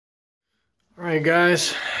All right,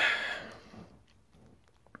 guys.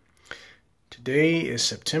 Today is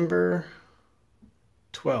September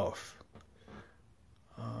 12th.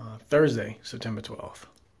 Thursday, September 12th.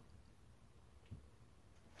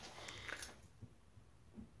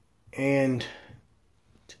 And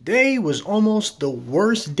today was almost the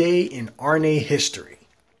worst day in RNA history.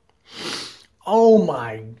 Oh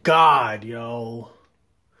my God, yo.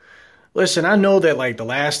 Listen, I know that like the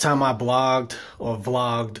last time I blogged or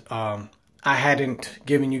vlogged, I hadn't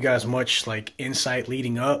given you guys much like insight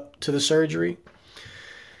leading up to the surgery.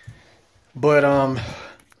 But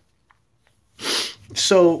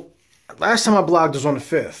so last time I blogged was on the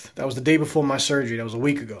 5th. That was the day before my surgery. That was a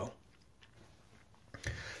week ago.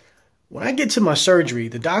 When I get to my surgery,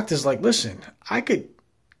 the doctor's like, listen, I could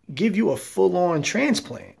give you a full-on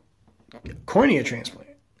transplant, cornea transplant,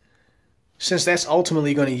 since that's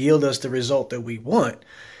ultimately going to yield us the result that we want.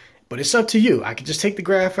 But it's up to you. I could just take the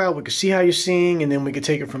graft out. We could see how you're seeing, and then we could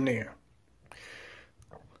take it from there.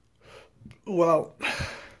 Well,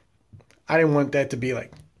 I didn't want that to be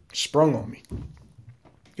like sprung on me.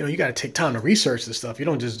 You know, you got to take time to research this stuff. You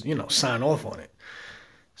don't just, sign off on it.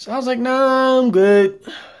 So I was like, nah, I'm good.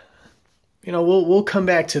 We'll come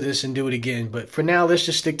back to this and do it again. But for now, let's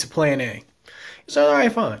just stick to plan A. He's like, all right,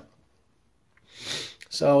 fine.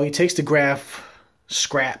 So he takes the graft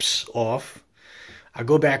scraps off. I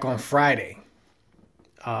go back on Friday,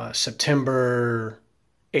 September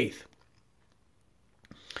 8th.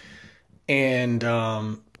 And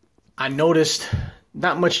I noticed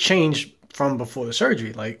not much change from before the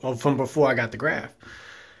surgery, from before I got the graft.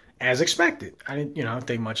 As expected. I didn't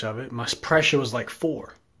think much of it. My pressure was like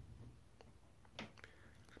 4.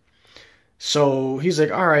 So he's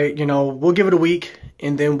like, all right, we'll give it a week,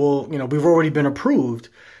 and then we've already been approved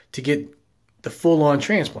to get the full-on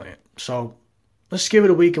transplant. So let's give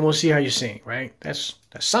it a week and we'll see how you're seeing, right? That's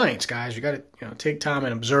science, guys. You got to, take time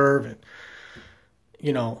and observe and,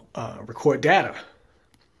 record data.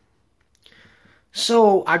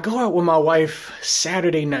 So I go out with my wife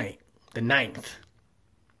Saturday night, the 9th.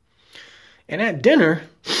 And at dinner,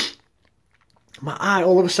 my eye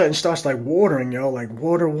all of a sudden starts like watering, like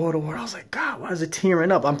water. I was like, God, why is it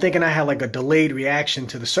tearing up? I'm thinking I had like a delayed reaction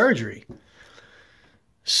to the surgery.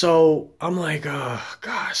 So I'm like, oh,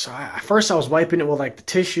 gosh. So at first I was wiping it with like the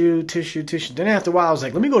tissue. Then after a while, I was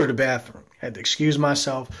like, let me go to the bathroom. I had to excuse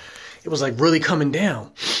myself. It was like really coming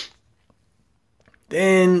down.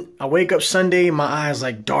 Then I wake up Sunday, my eye is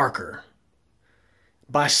like darker.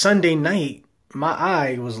 By Sunday night, my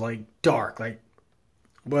eye was like dark. Like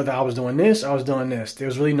whether I was doing this, I was doing this.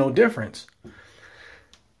 There's really no difference.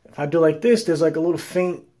 If I do like this, there's like a little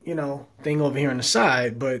faint, thing over here on the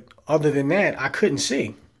side. But other than that, I couldn't see.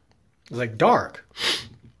 It was like dark.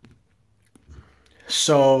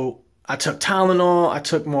 So I took Tylenol. I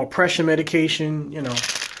took more pressure medication,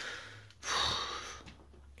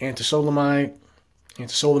 antisolamine,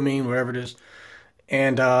 whatever it is.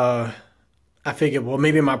 And I figured, well,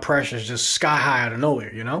 maybe my pressure is just sky high out of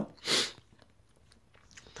nowhere,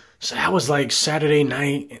 So that was like Saturday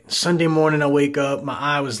night. Sunday morning I wake up, my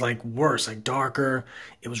eye was like worse, like darker.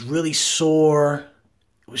 It was really sore.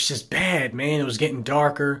 It was just bad, man. It was getting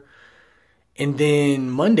darker. And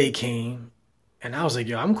then Monday came and I was like,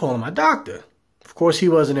 yo, I'm calling my doctor. Of course, he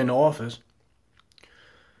wasn't in the office.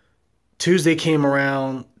 Tuesday came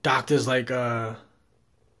around, doctor's like,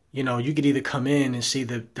 you could either come in and see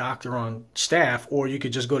the doctor on staff or you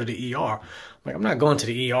could just go to the ER. Like, I'm not going to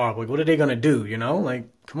the ER. Like, what are they going to do, Like,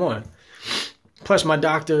 come on. Plus, my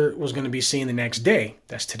doctor was going to be seen the next day.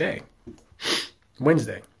 That's today.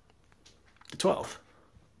 Wednesday, the 12th.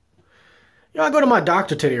 I go to my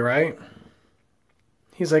doctor today, right?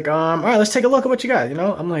 He's like, all right, let's take a look at what you got,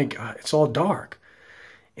 I'm like, it's all dark.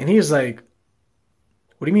 And he was like,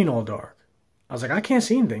 what do you mean all dark? I was like, I can't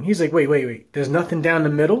see anything. He's like, wait. There's nothing down the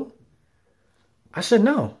middle? I said,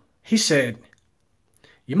 no. He said,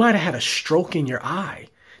 you might have had a stroke in your eye.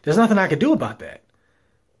 There's nothing I could do about that.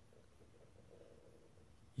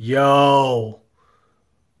 Yo,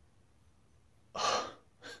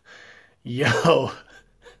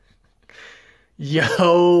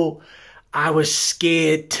 I was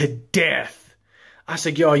scared to death. I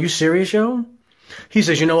said, yo, are you serious, yo? He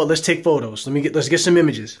says, you know what? Let's take photos. Let's get some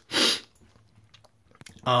images.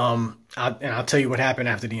 And I'll tell you what happened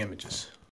after the images.